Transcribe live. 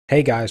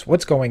Hey guys,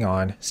 what's going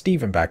on?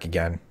 Steven back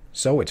again.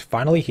 So it's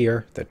finally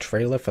here, the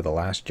trailer for The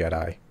Last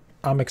Jedi.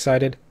 I'm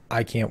excited.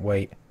 I can't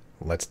wait.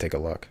 Let's take a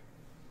look.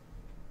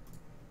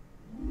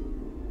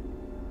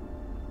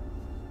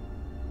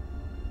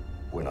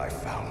 When I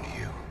found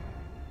you,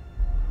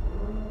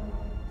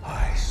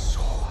 I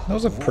saw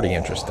Those are pretty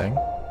interesting.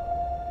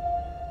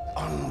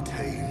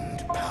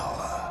 untamed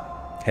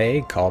power,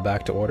 Hey, call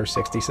back to Order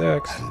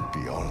 66. and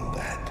beyond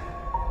that,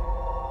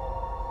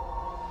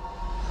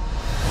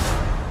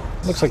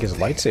 Looks like his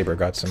lightsaber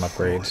got some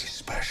truly upgrades.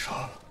 special.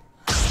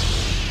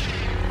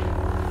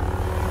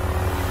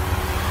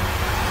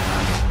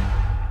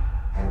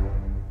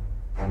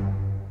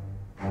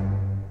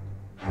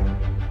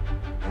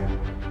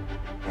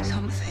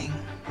 Something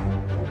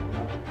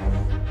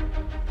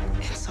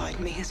inside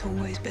me has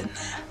always been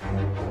there.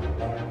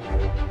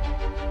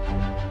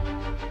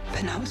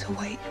 But now it's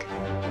awake.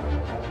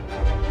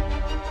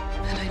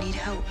 And I need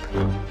help.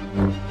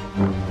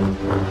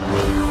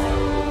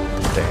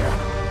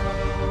 Damn.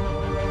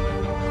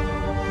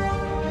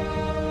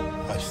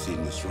 I've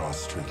seen this raw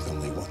strength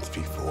only once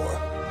before.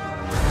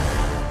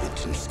 It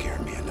didn't scare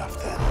me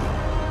enough then.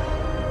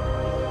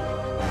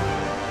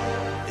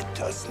 It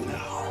does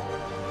now.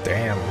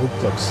 Damn,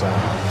 Luke looks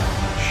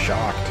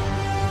shocked.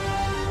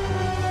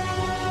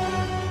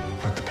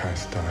 Let the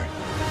past die.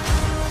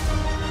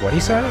 What'd he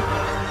say?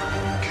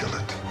 Kill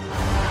it.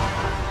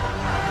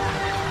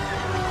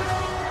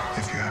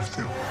 If you have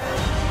to.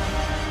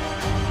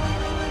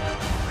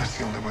 That's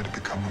the only way to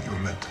become what you were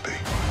meant to be.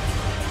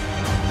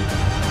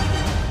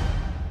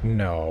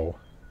 No.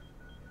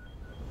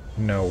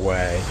 No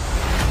way.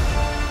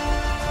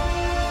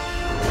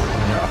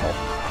 No.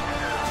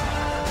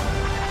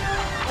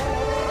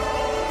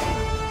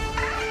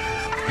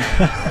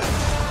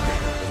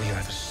 We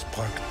are the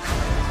spark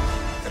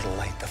that'll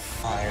light the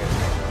fire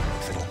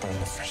that'll burn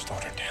the First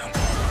Order down.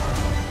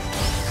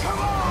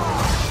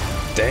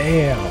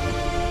 Damn.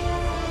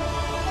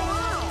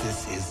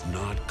 This is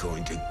not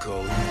going to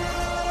go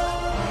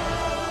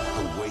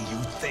the way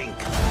you think.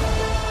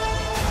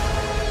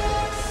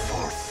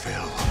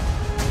 Fulfill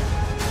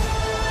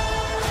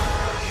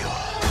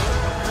your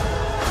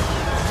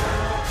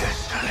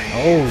destiny.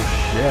 Oh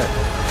shit.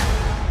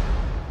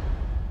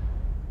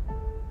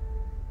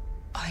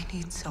 I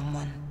need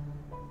someone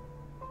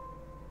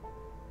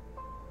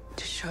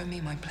to show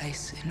me my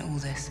place in all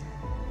this.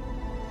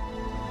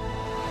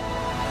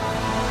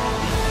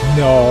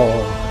 No.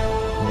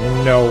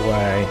 No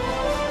way.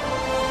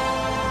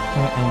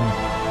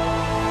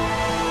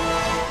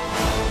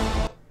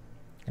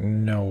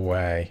 No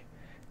way.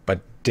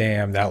 But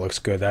damn, that looks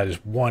good. That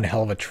is one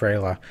hell of a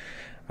trailer.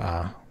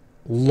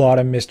 Lot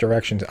of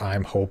misdirections,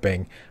 I'm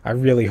hoping. I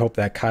really hope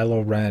that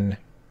Kylo Ren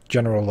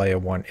General Leia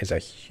one is a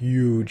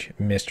huge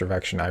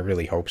misdirection. I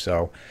really hope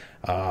so.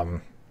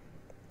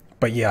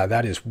 But yeah,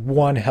 that is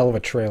one hell of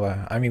a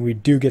trailer. I mean, we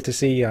do get to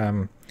see,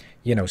 you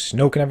know,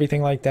 Snoke and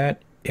everything like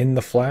that in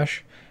the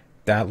flesh.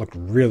 That looked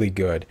really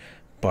good.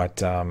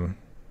 But,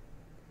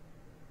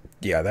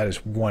 yeah, that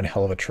is one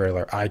hell of a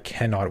trailer. I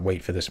cannot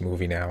wait for this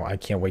movie now. I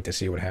can't wait to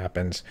see what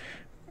happens.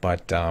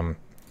 But,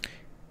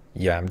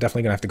 yeah, I'm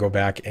definitely going to have to go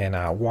back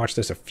and watch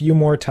this a few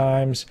more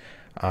times.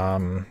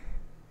 And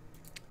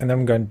then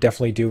I'm going to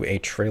definitely do a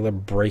trailer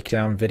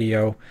breakdown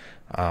video.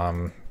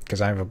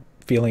 Because I have a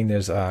feeling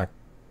there's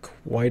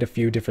quite a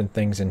few different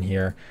things in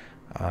here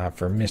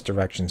for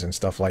misdirections and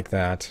stuff like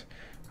that.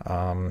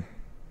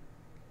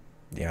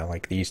 Yeah,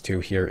 like these two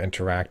here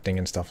interacting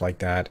and stuff like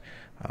that.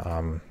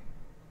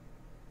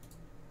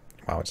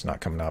 Wow, it's not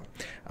coming up.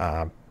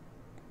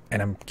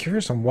 And I'm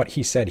curious on what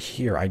he said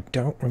here. I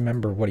don't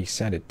remember what he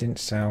said. It didn't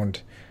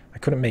sound... I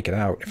couldn't make it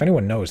out. If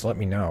anyone knows, let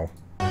me know.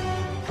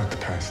 Let the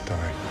past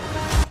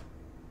die.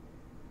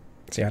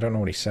 See, I don't know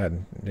what he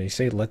said. Did he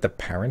say let the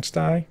parents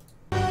die?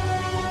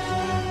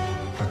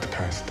 Let the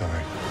past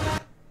die.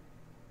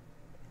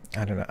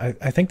 I don't know.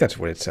 I think that's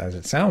what it says.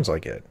 It sounds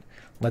like it.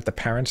 Let the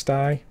parents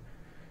die?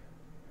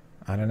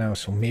 I don't know.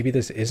 So maybe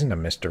this isn't a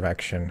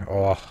misdirection.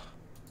 Oh.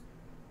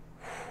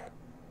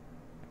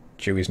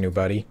 Chewie's new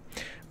buddy.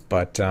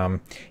 But,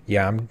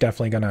 yeah, I'm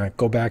definitely going to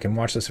go back and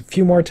watch this a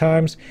few more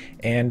times.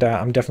 And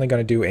I'm definitely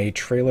going to do a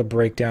trailer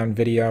breakdown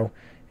video.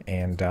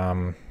 And,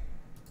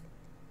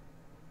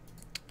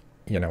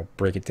 you know,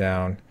 break it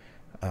down.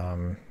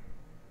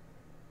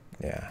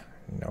 Yeah,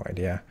 no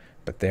idea.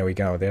 But there we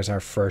go. There's our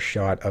first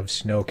shot of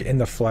Snoke in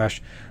the flesh.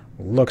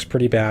 Looks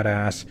pretty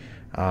badass.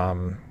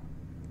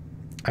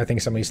 I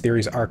think some of these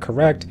theories are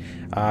correct.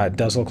 It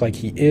does look like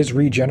he is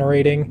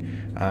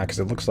regenerating, because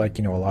it looks like,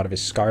 you know, a lot of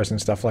his scars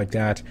and stuff like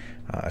that,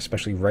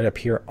 especially right up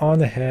here on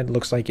the head,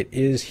 looks like it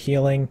is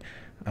healing.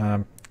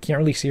 Can't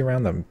really see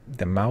around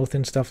the mouth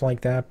and stuff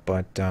like that,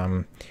 but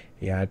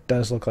yeah, it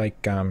does look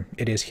like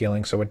it is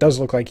healing. So it does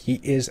look like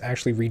he is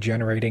actually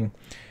regenerating,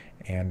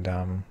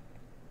 and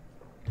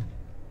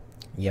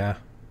yeah.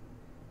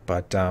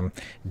 But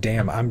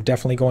damn, I'm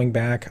definitely going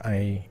back.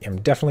 I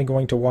am definitely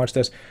going to watch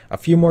this a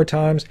few more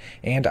times,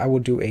 and I will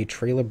do a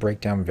trailer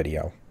breakdown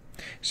video.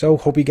 So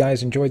hope you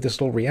guys enjoyed this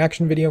little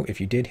reaction video.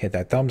 If you did, hit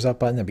that thumbs up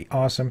button. That'd be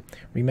awesome.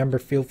 Remember,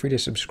 feel free to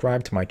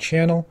subscribe to my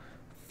channel.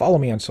 Follow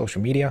me on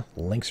social media.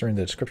 Links are in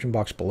the description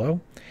box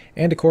below.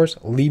 And of course,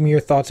 leave me your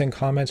thoughts and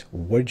comments.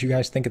 What did you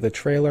guys think of the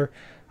trailer?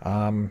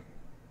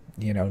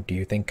 You know, do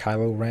you think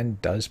Kylo Ren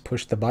does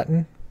push the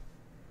button?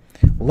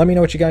 Well, let me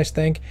know what you guys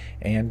think.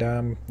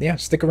 And yeah,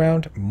 stick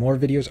around. More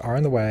videos are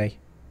on the way.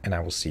 And I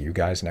will see you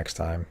guys next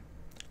time.